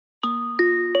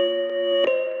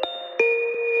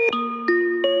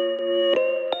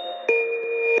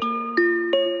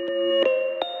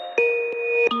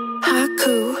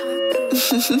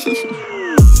I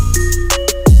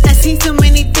seen so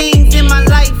many things in my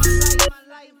life.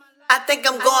 I think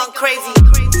I'm going crazy.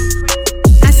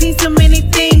 I seen so many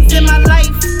things in my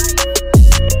life.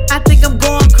 I think I'm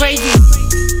going crazy.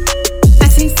 I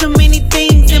seen so many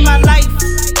things in my life.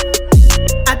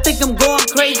 I think I'm going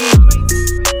crazy.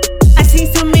 I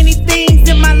seen so many things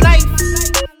in my life.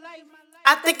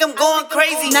 I think I'm going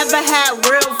crazy. Never had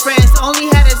real friends, only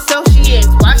had associates.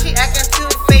 Why she acting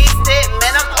two-faced?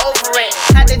 Man, I'm over it.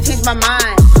 Had to change my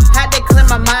mind, had to clear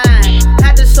my mind,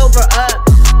 had to sober up,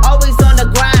 always on the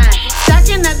grind.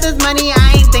 Stacking up this money,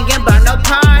 I ain't thinking about no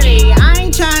party. I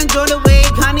ain't trying to join the wig,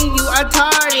 honey, you are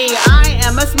tardy. I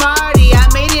am a smarty, I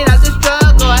made it out the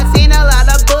struggle. I seen a lot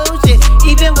of bullshit,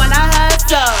 even when I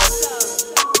hustle.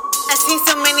 I seen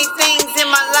so many things in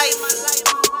my life.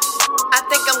 I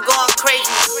think I'm going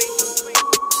crazy.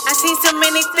 I seen so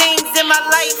many things in my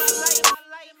life.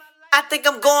 I think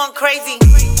I'm going crazy.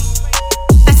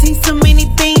 I seen so many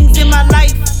things in my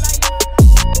life.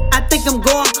 I think I'm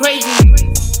going crazy.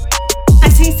 I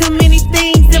seen so many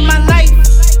things in my life.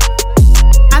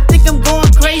 I think I'm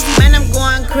going crazy. Man, I'm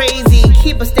going crazy.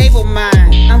 Keep a stable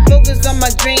mind. I'm focused on my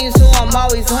dreams, so I'm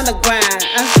always on the grind.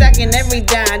 I'm stacking every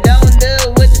dime. Don't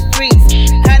deal with the streets.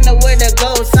 I know where to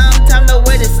go, sometimes know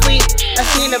where to sleep. I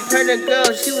seen a pretty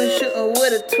girl, she was shooting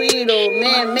with a Tweedle.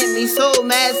 Man, make me so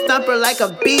mad, stomp her like a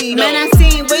beetle. Man, I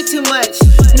seen way too much,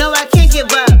 no, I can't give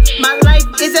up. My life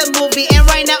is a movie, and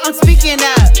right now I'm speaking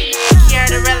up. Kierra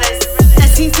the Realist. I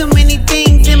seen so many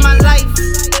things in my life.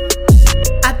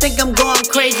 I think I'm going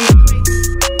crazy.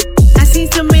 I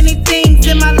seen so many things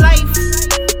in my life.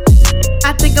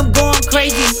 I think I'm going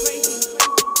crazy.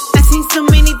 I seen so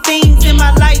many things in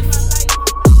my life.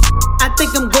 I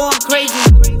think I'm going crazy.